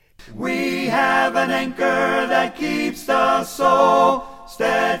We have an anchor that keeps the soul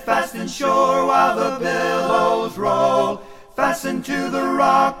steadfast and sure while the billows roll. Fastened to the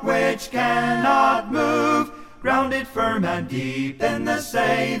rock which cannot move, grounded firm and deep in the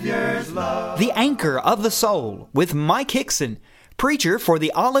Savior's love. The Anchor of the Soul with Mike Hickson, preacher for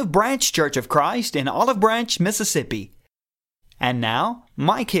the Olive Branch Church of Christ in Olive Branch, Mississippi. And now,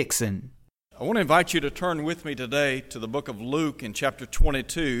 Mike Hickson. I want to invite you to turn with me today to the book of Luke in chapter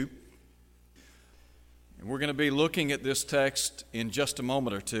 22. And we're going to be looking at this text in just a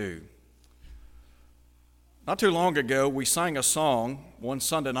moment or two. Not too long ago, we sang a song one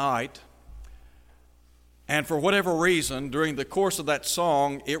Sunday night. And for whatever reason, during the course of that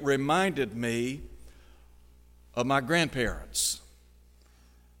song, it reminded me of my grandparents.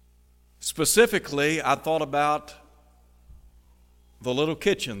 Specifically, I thought about the little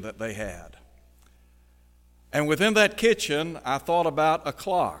kitchen that they had. And within that kitchen, I thought about a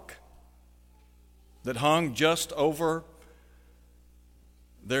clock that hung just over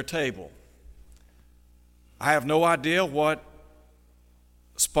their table. I have no idea what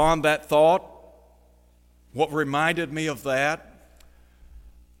spawned that thought, what reminded me of that,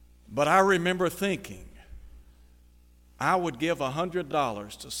 but I remember thinking, I would give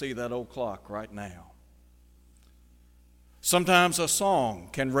 $100 to see that old clock right now. Sometimes a song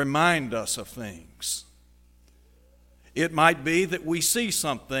can remind us of things. It might be that we see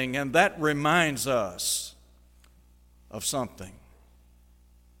something and that reminds us of something.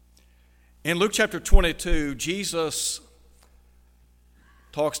 In Luke chapter 22, Jesus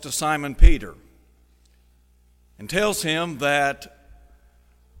talks to Simon Peter and tells him that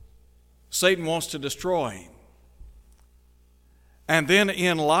Satan wants to destroy him. And then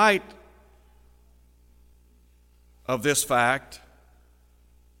in light of this fact,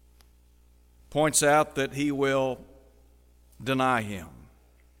 points out that he will deny him.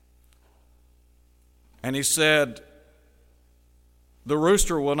 And he said, the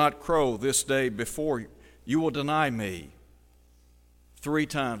rooster will not crow this day before you will deny me 3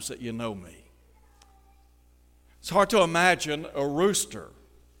 times that you know me. It's hard to imagine a rooster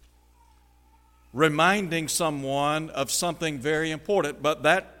reminding someone of something very important, but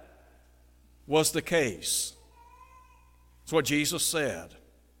that was the case. It's what Jesus said.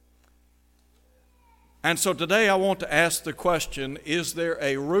 And so today I want to ask the question, is there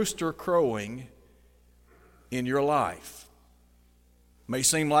a rooster crowing in your life? May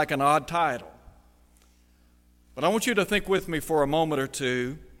seem like an odd title, but I want you to think with me for a moment or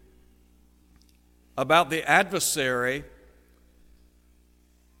two about the adversary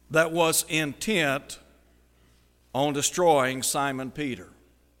that was intent on destroying Simon Peter.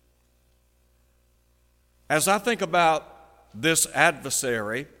 As I think about this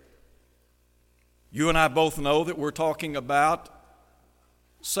adversary, you and I both know that we're talking about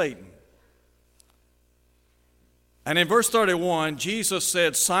Satan. And in verse 31, Jesus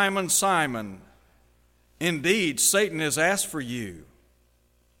said, Simon, Simon, indeed Satan has asked for you,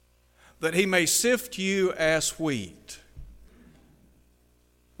 that he may sift you as wheat.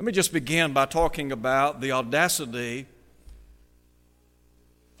 Let me just begin by talking about the audacity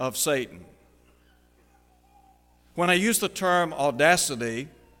of Satan. When I use the term audacity,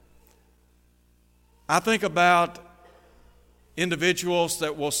 I think about individuals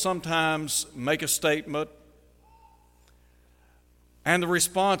that will sometimes make a statement, and the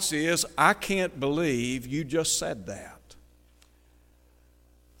response is, I can't believe you just said that.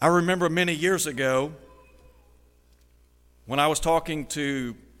 I remember many years ago when I was talking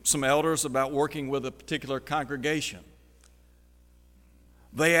to some elders about working with a particular congregation.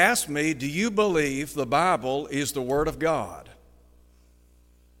 They asked me, do you believe the Bible is the Word of God?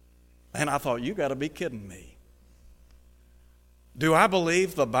 And I thought, you got to be kidding me. Do I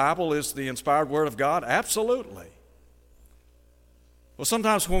believe the Bible is the inspired Word of God? Absolutely. Well,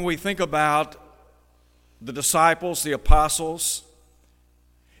 sometimes when we think about the disciples, the apostles,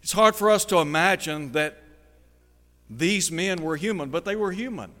 it's hard for us to imagine that these men were human, but they were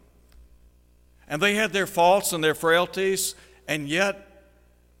human. And they had their faults and their frailties, and yet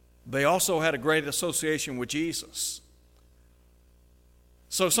they also had a great association with Jesus.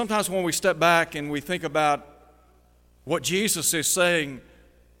 So sometimes when we step back and we think about what Jesus is saying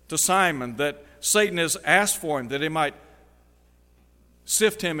to Simon, that Satan has asked for him that he might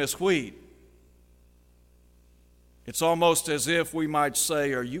sift him as wheat, it's almost as if we might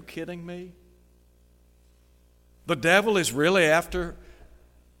say, are you kidding me? The devil is really after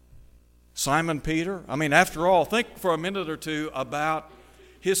Simon Peter? I mean, after all, think for a minute or two about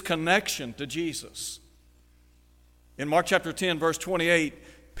his connection to Jesus. In Mark chapter 10, verse 28,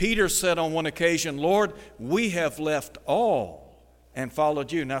 Peter said on one occasion, Lord, we have left all and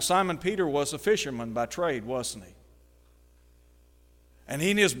followed you. Now, Simon Peter was a fisherman by trade, wasn't he? And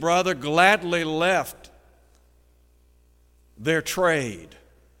he and his brother gladly left their trade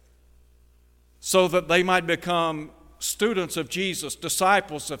so that they might become students of Jesus,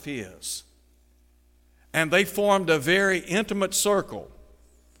 disciples of his. And they formed a very intimate circle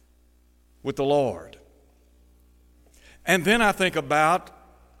with the Lord. And then I think about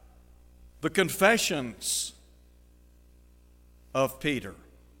the confessions of Peter.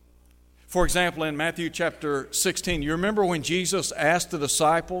 For example, in Matthew chapter 16, you remember when Jesus asked the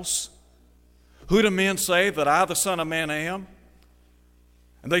disciples, "Who do men say that I, the Son of Man, am?"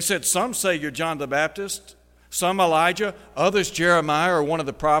 And they said, "Some say you're John the Baptist, some Elijah, others Jeremiah or one of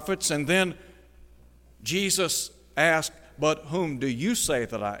the prophets." And then Jesus asked, "But whom do you say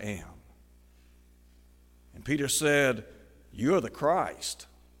that I am?" And Peter said, "You are the Christ,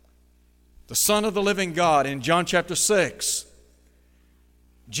 the Son of the living God." In John chapter 6,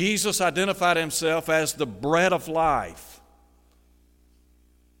 Jesus identified himself as the bread of life.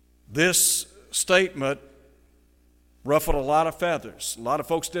 This statement ruffled a lot of feathers. A lot of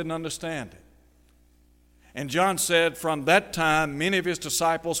folks didn't understand it. And John said from that time, many of his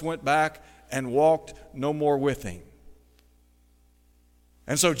disciples went back and walked no more with him.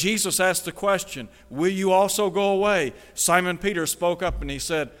 And so Jesus asked the question, "Will you also go away?" Simon Peter spoke up and he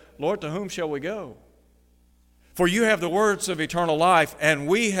said, "Lord, to whom shall we go? For you have the words of eternal life, and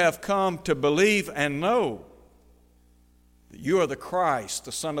we have come to believe and know that you are the Christ,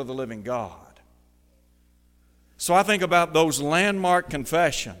 the Son of the living God." So I think about those landmark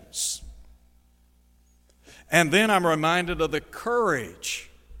confessions. And then I'm reminded of the courage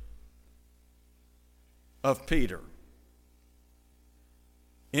of Peter.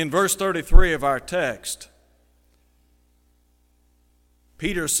 In verse 33 of our text,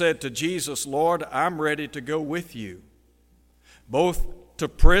 Peter said to Jesus, "Lord, I'm ready to go with you, both to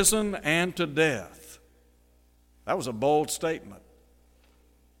prison and to death." That was a bold statement.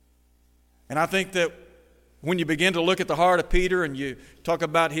 And I think that when you begin to look at the heart of Peter and you talk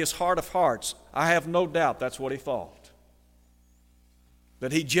about his heart of hearts, I have no doubt that's what he thought.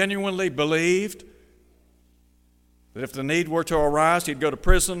 That he genuinely believed that if the need were to arise, he'd go to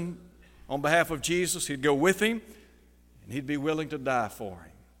prison on behalf of Jesus, he'd go with him, and he'd be willing to die for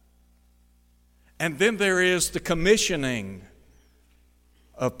him. And then there is the commissioning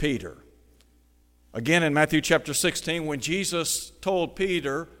of Peter. Again in Matthew chapter 16, when Jesus told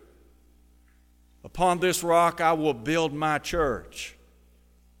Peter, "Upon this rock I will build my church,"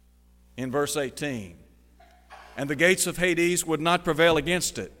 in verse 18, "and the gates of Hades would not prevail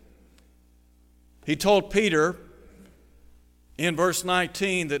against it." He told Peter in verse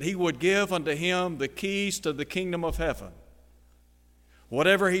 19 that he would give unto him the keys to the kingdom of heaven.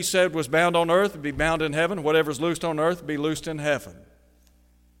 Whatever he said was bound on earth would be bound in heaven. Whatever is loosed on earth would be loosed in heaven.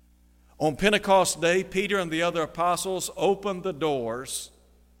 On Pentecost Day, Peter and the other apostles opened the doors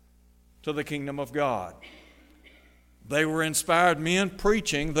to the kingdom of God. They were inspired men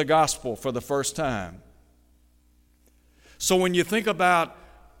preaching the gospel for the first time. So when you think about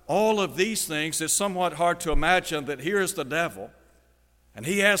all of these things, it's somewhat hard to imagine that here is the devil, and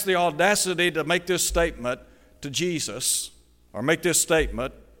he has the audacity to make this statement to Jesus, or make this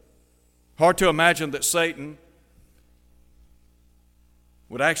statement. Hard to imagine that Satan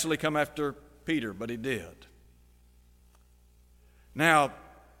would actually come after Peter, but he did. Now,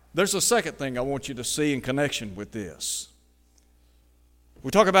 there's a second thing I want you to see in connection with this.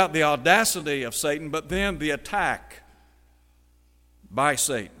 We talk about the audacity of Satan, but then the attack by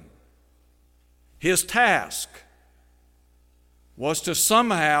Satan. His task was to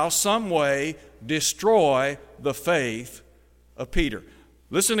somehow, some way, destroy the faith of Peter.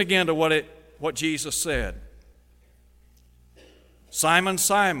 Listen again to what Jesus said. "Simon,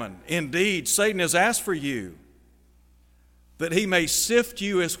 Simon, indeed Satan has asked for you, that he may sift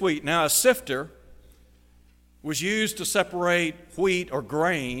you as wheat." Now, a sifter was used to separate wheat or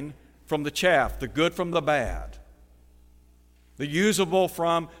grain from the chaff, the good from the bad, the usable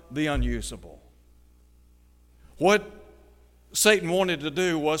from the unusable. What Satan wanted to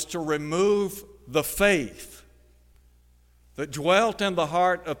do was to remove the faith that dwelt in the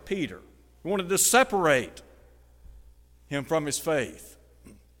heart of Peter. He wanted to separate him from his faith.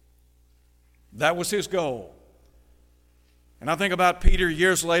 That was his goal. And I think about Peter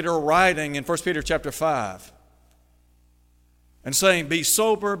years later writing in 1 Peter chapter 5 and saying, "Be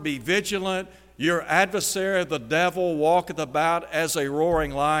sober, be vigilant. Your adversary, the devil, walketh about as a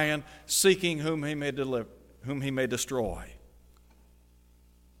roaring lion, seeking whom he may destroy."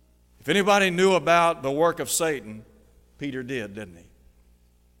 If anybody knew about the work of Satan, Peter did, didn't he?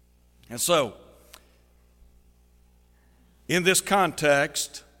 And so, In this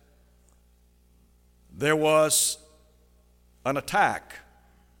context, there was an attack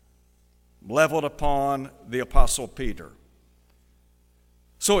leveled upon the Apostle Peter.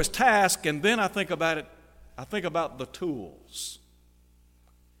 So his task, and then I think about the tools.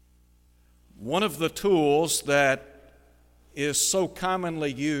 One of the tools that is so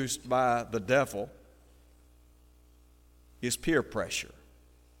commonly used by the devil is peer pressure.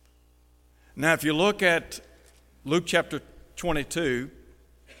 Now, if you look at Luke chapter 22,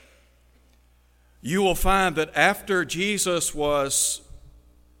 you will find that after Jesus was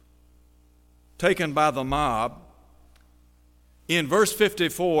taken by the mob, in verse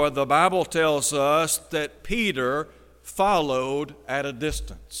 54, the Bible tells us that Peter followed at a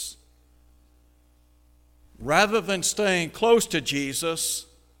distance. Rather than staying close to Jesus,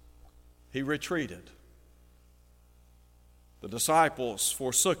 he retreated. The disciples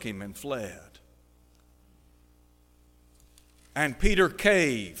forsook him and fled. And Peter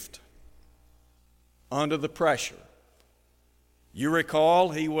caved under the pressure. You recall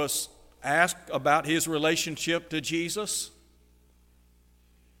he was asked about his relationship to Jesus,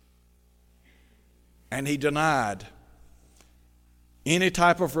 and he denied any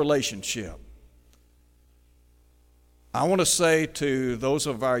type of relationship. I want to say to those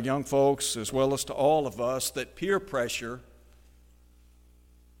of our young folks, as well as to all of us, that peer pressure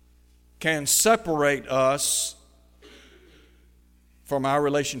can separate us from our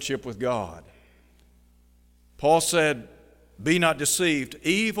relationship with God. Paul said, "Be not deceived.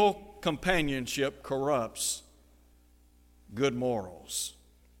 Evil companionship corrupts good morals."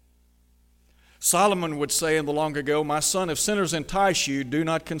 Solomon would say in the long ago, "My son, if sinners entice you, do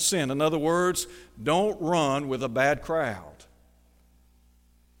not consent." In other words, don't run with a bad crowd.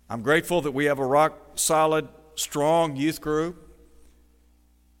 I'm grateful that we have a rock-solid, strong youth group.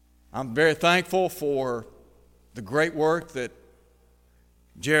 I'm very thankful for the great work that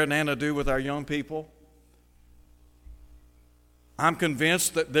Jared and Anna do with our young people. I'm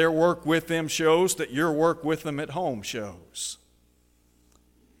convinced that their work with them shows that your work with them at home shows.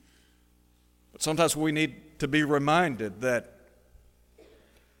 But sometimes we need to be reminded that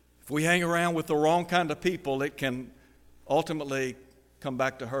if we hang around with the wrong kind of people, it can ultimately come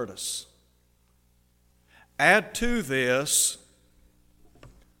back to hurt us. Add to this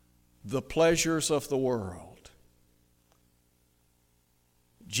the pleasures of the world.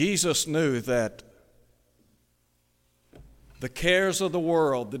 Jesus knew that the cares of the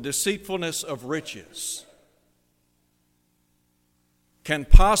world, the deceitfulness of riches, can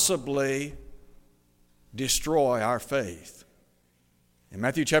possibly destroy our faith. In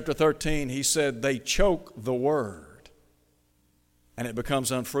Matthew chapter 13, he said, they choke the word, and it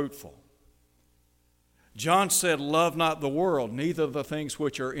becomes unfruitful. John said, love not the world, neither the things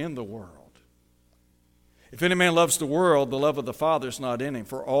which are in the world. If any man loves the world, the love of the Father is not in him.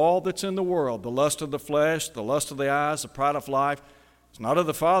 For all that's in the world, the lust of the flesh, the lust of the eyes, the pride of life, is not of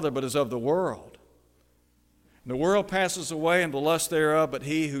the Father, but is of the world. And the world passes away and the lust thereof, but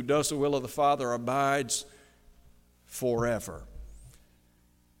he who does the will of the Father abides forever.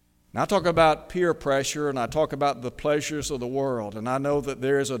 Now I talk about peer pressure, and I talk about the pleasures of the world, and I know that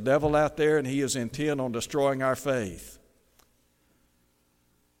there is a devil out there, and he is intent on destroying our faith.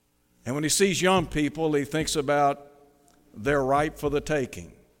 And when he sees young people, he thinks about their right for the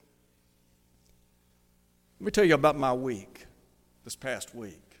taking. Let me tell you about my week, this past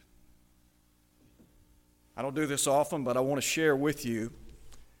week. I don't do this often, but I want to share with you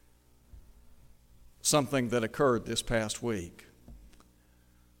something that occurred this past week.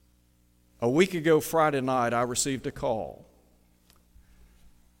 A week ago Friday night, I received a call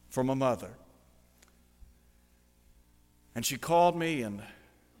from a mother. And she called me, and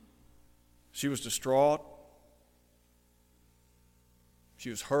she was distraught. She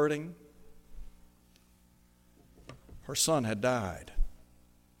was hurting. Her son had died.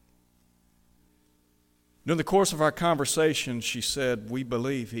 During the course of our conversation, she said, we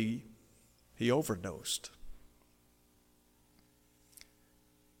believe he overdosed.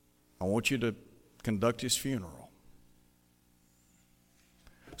 I want you to conduct his funeral.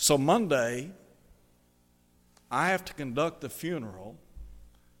 So Monday, I have to conduct the funeral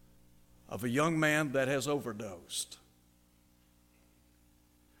of a young man that has overdosed.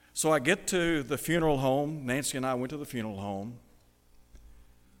 So I get to the funeral home. Nancy and I went to the funeral home.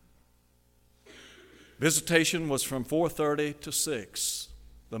 Visitation was from 4:30 to 6.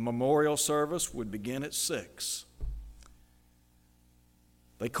 The memorial service would begin at 6.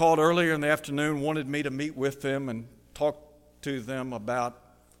 They called earlier in the afternoon, wanted me to meet with them and talk to them about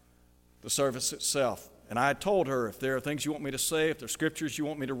the service itself. And I had told her, if there are things you want me to say, if there are scriptures you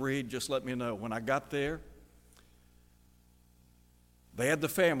want me to read, just let me know. When I got there, They had the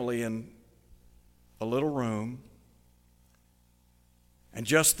family in a little room, and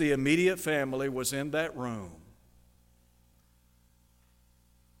just the immediate family was in that room.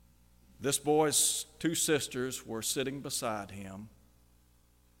 This boy's two sisters were sitting beside him,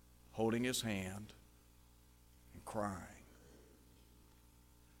 holding his hand and crying.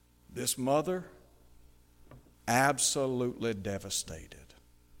 This mother, absolutely devastated.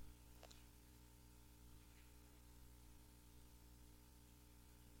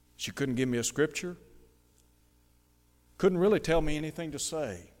 She couldn't give me a scripture, couldn't really tell me anything to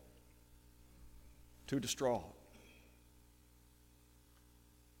say. Too distraught.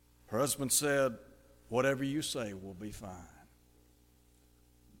 Her husband said, "Whatever you say will be fine."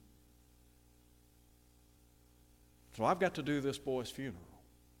 So I've got to do this boy's funeral.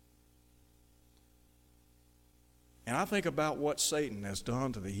 And I think about what Satan has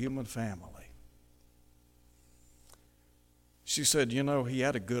done to the human family. She said, "You know, he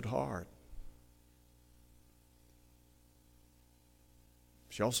had a good heart."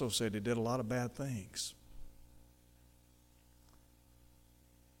 She also said he did a lot of bad things.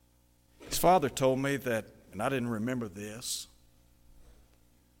 His father told me that, and I didn't remember this,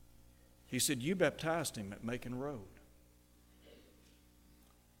 he said, "You baptized him at Macon Road."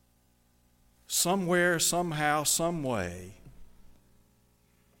 Somewhere, somehow, some way,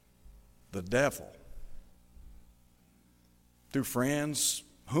 the devil, through friends,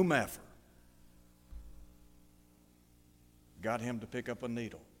 whomever, got him to pick up a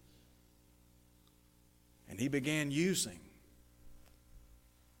needle. And he began using.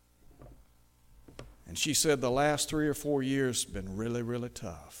 And she said the last 3 or 4 years have been really, really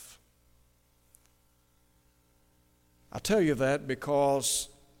tough. I tell you that because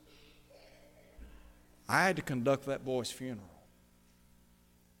I had to conduct that boy's funeral.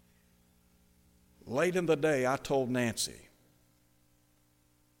 Late in the day, I told Nancy,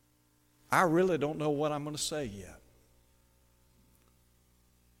 "I really don't know what I'm going to say yet."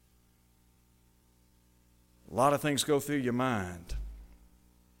 A lot of things go through your mind.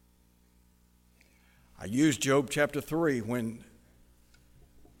 I used Job chapter 3 when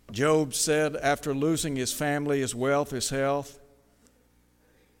Job said after losing his family, his wealth, his health,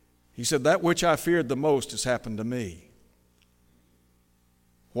 he said, "That which I feared the most has happened to me."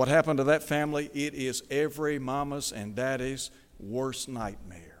 What happened to that family? It is every mama's and daddy's worst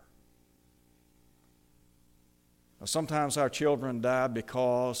nightmare. Now, sometimes our children die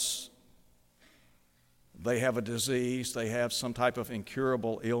because they have a disease, they have some type of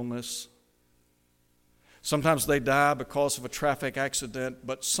incurable illness. Sometimes they die because of a traffic accident,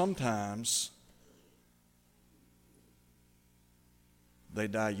 but sometimes they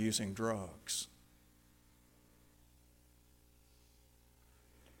die using drugs.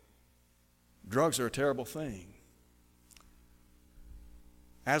 Drugs are a terrible thing.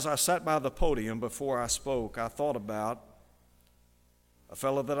 As I sat by the podium before I spoke, I thought about a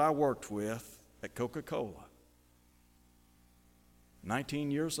fellow that I worked with at Coca-Cola.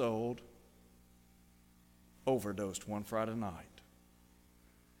 19 years old, overdosed one Friday night.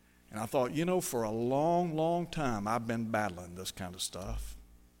 And I thought, you know, for a long, long time, I've been battling this kind of stuff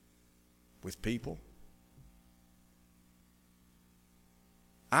with people.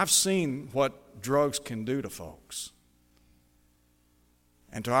 I've seen what drugs can do to folks.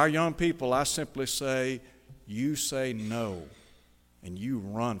 And to our young people, I simply say, you say no, and you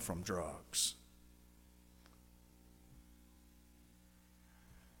run from drugs.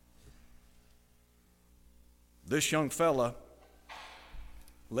 This young fella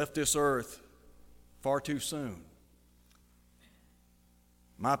left this earth far too soon.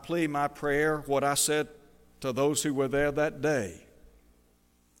 My plea, my prayer, what I said to those who were there that day,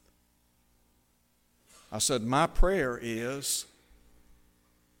 I said, my prayer is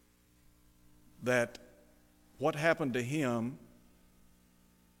that what happened to him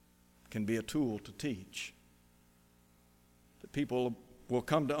can be a tool to teach. That people will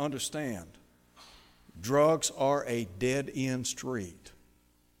come to understand drugs are a dead-end street.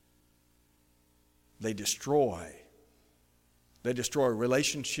 They destroy. They destroy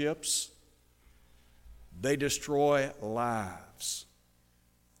relationships. They destroy lives.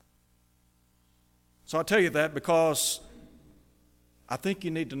 So I tell you that because I think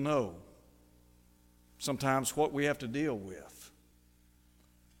you need to know sometimes what we have to deal with.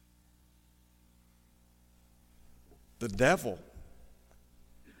 The devil,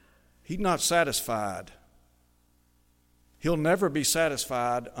 he's not satisfied. He'll never be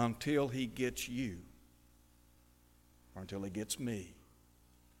satisfied until he gets you, or until he gets me,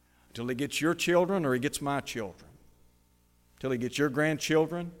 until he gets your children or he gets my children, until he gets your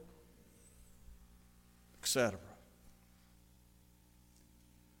grandchildren, etc.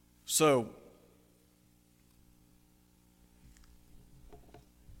 So,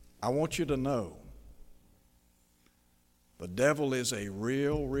 I want you to know the devil is a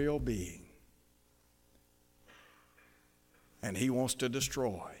real being. And he wants to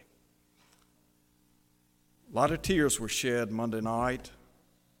destroy. A lot of tears were shed Monday night,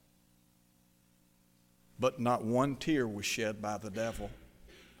 but not one tear was shed by the devil.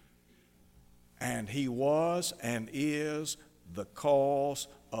 And he was and is the cause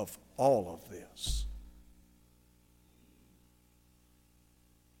of all of this.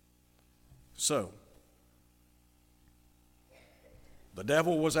 So, the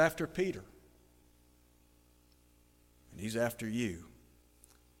devil was after Peter. And he's after you.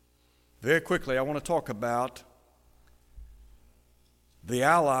 Very quickly, I want to talk about the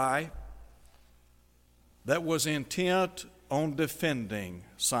ally that was intent on defending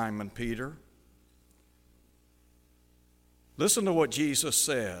Simon Peter. Listen to what Jesus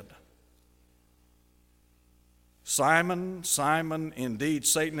said. Simon, Simon, indeed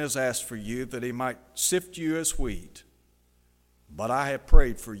Satan has asked for you that he might sift you as wheat. But I have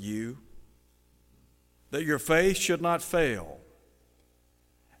prayed for you that your faith should not fail.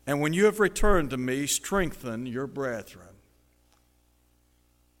 And when you have returned to me, strengthen your brethren.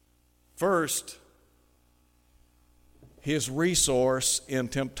 First, his resource in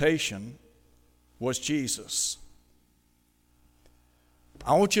temptation was Jesus.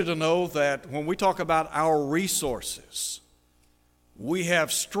 I want you to know that when we talk about our resources, we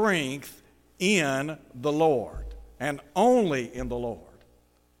have strength in the Lord and only in the Lord.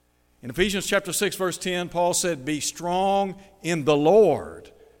 In Ephesians chapter 6, verse 10, Paul said, "Be strong in the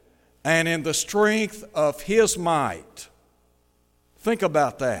Lord and in the strength of His might." Think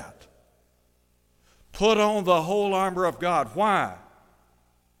about that. Put on the whole armor of God. Why?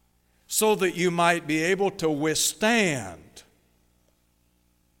 So that you might be able to withstand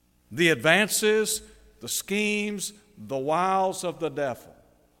the advances, the schemes, the wiles of the devil.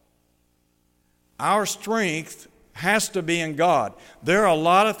 Our strength has to be in God. There are a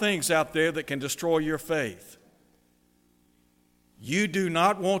lot of things out there that can destroy your faith. You do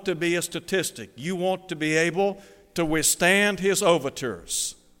not want to be a statistic. You want to be able to withstand his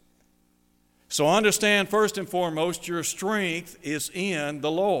overtures. So understand, first and foremost, your strength is in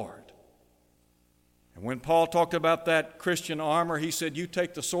the Lord. And when Paul talked about that Christian armor, he said, you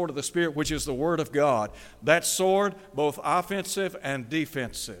take the sword of the Spirit, which is the Word of God. That sword, both offensive and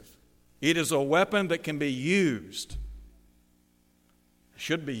defensive. It is a weapon that can be used,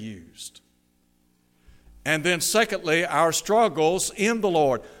 should be used. And then secondly, our struggles in the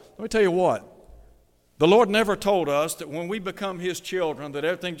Lord. Let me tell you what, the Lord never told us that when we become His children that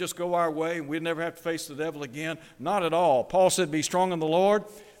everything just go our way and we'd never have to face the devil again. Not at all. Paul said, be strong in the Lord,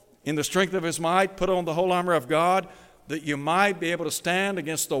 in the strength of His might, put on the whole armor of God, that you might be able to stand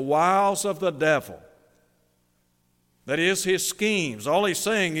against the wiles of the devil. That is his schemes. All he's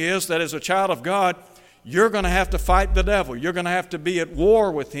saying is that as a child of God, you're going to have to fight the devil. You're going to have to be at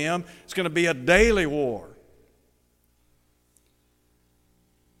war with him. It's going to be a daily war.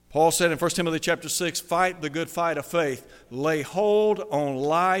 Paul said in 1 Timothy chapter 6, fight the good fight of faith. Lay hold on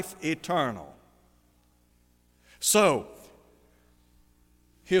life eternal. So,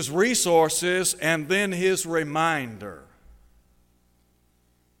 his resources and then his reminder.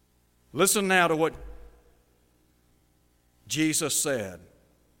 Listen now to what Jesus said.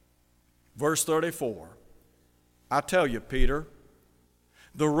 Verse 34, I tell you, Peter,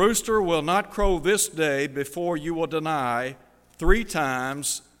 the rooster will not crow this day before you will deny 3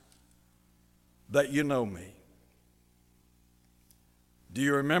 times that you know me. Do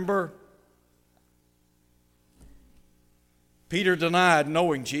you remember? Peter denied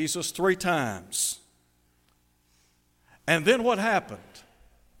knowing Jesus 3 times. And then what happened?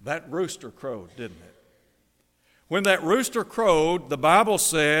 That rooster crowed, didn't it? When that rooster crowed, the Bible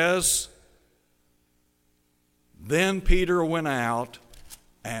says, then Peter went out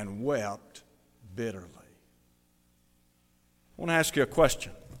and wept bitterly. I want to ask you a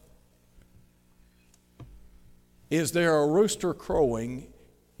question. Is there a rooster crowing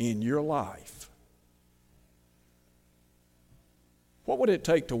in your life? What would it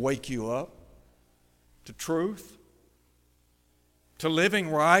take to wake you up to truth, to living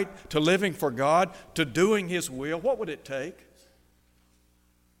right, to living for God, to doing His will? What would it take?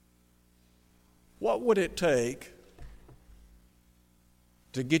 What would it take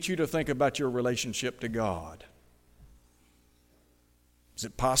to get you to think about your relationship to God? Is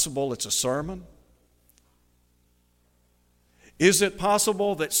it possible it's a sermon? Is it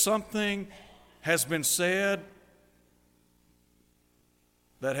possible that something has been said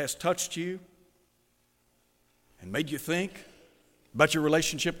that has touched you and made you think about your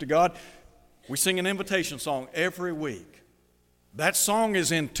relationship to God, we sing an invitation song every week. That song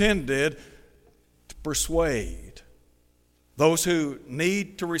is intended to persuade those who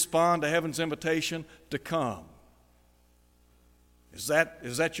need to respond to heaven's invitation to come. Is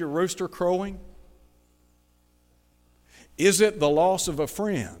that your rooster crowing? Is it the loss of a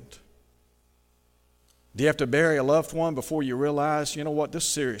friend? Do you have to bury a loved one before you realize, you know what, this is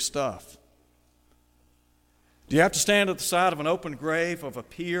serious stuff? Do you have to stand at the side of an open grave of a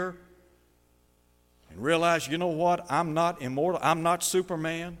peer and realize, you know what, I'm not immortal, I'm not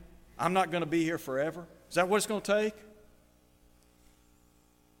Superman, I'm not going to be here forever? Is that what it's going to take?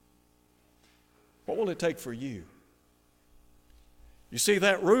 What will it take for you? You see,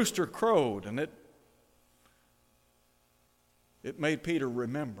 that rooster crowed, and it made Peter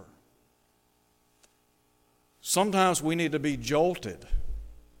remember. Sometimes we need to be jolted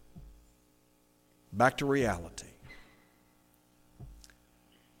back to reality.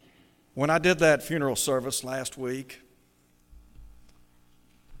 When I did that funeral service last week,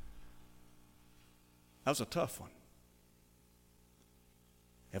 that was a tough one.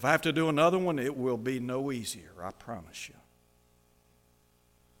 If I have to do another one, it will be no easier, I promise you.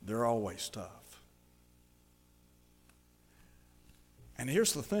 They're always tough. And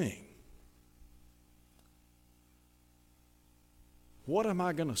here's the thing. What am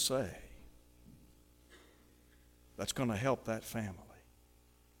I going to say that's going to help that family?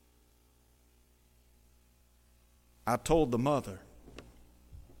 I told the mother,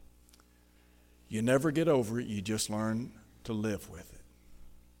 you never get over it, you just learn to live with it.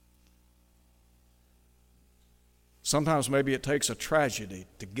 Sometimes maybe it takes a tragedy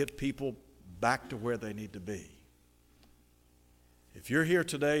to get people back to where they need to be. If you're here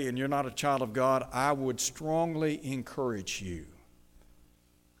today and you're not a child of God, I would strongly encourage you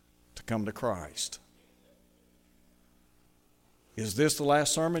to come to Christ. Is this the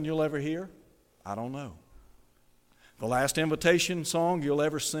last sermon you'll ever hear? I don't know. The last invitation song you'll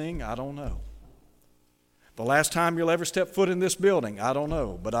ever sing? I don't know. The last time you'll ever step foot in this building? I don't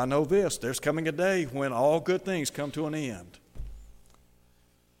know. But I know this, there's coming a day when all good things come to an end.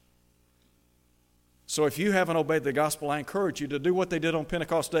 So if you haven't obeyed the gospel, I encourage you to do what they did on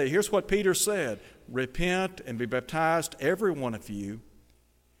Pentecost Day. Here's what Peter said: repent and be baptized, every one of you,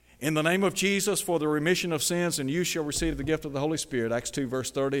 in the name of Jesus for the remission of sins, and you shall receive the gift of the Holy Spirit, Acts 2, verse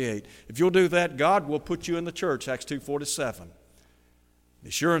 38. If you'll do that, God will put you in the church, Acts 2:47. The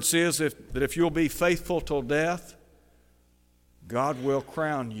assurance is that if you'll be faithful till death, God will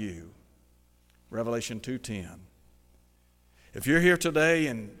crown you, Revelation 2:10. If you're here today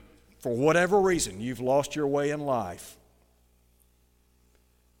and for whatever reason you've lost your way in life,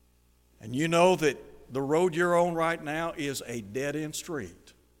 and you know that the road you're on right now is a dead-end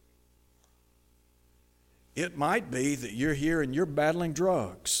street, it might be that you're here and you're battling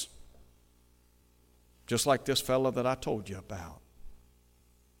drugs, just like this fellow that I told you about.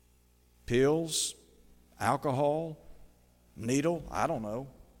 Pills, alcohol, needle, I don't know.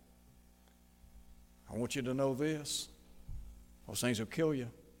 I want you to know this: those things will kill you.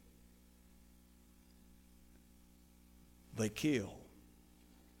 They kill.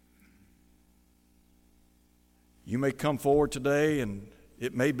 You may come forward today, and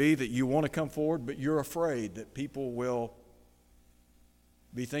it may be that you want to come forward, but you're afraid that people will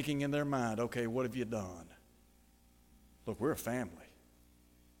be thinking in their mind, okay, what have you done? Look, we're a family.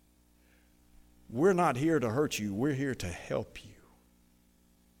 We're not here to hurt you. We're here to help you.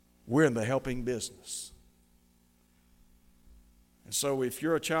 We're in the helping business. And so if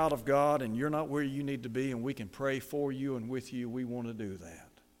you're a child of God and you're not where you need to be and we can pray for you and with you, we want to do that.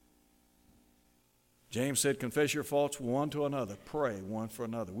 James said, confess your faults one to another. Pray one for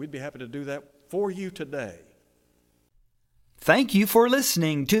another. We'd be happy to do that for you today. Thank you for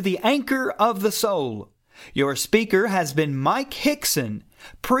listening to the Anchor of the Soul. Your speaker has been Mike Hickson,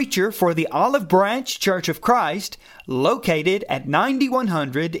 preacher for the Olive Branch Church of Christ, located at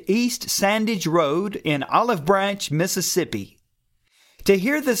 9100 East Sandage Road in Olive Branch, Mississippi. To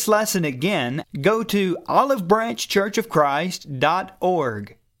hear this lesson again, go to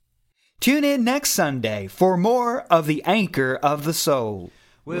olivebranchchurchofchrist.org. Tune in next Sunday for more of the Anchor of the Soul.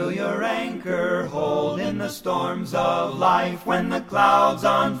 Will your anchor hold in the storms of life when the clouds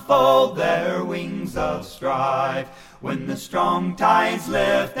unfold their wings of strife? When the strong tides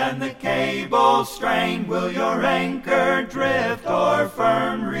lift and the cables strain, will your anchor drift or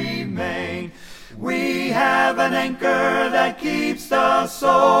firm remain? We have an anchor that keeps the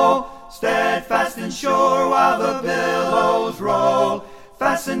soul steadfast and sure while the billows roll,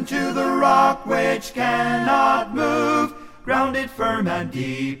 fastened to the rock which cannot move, grounded firm and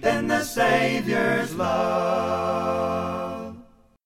deep in the Savior's love.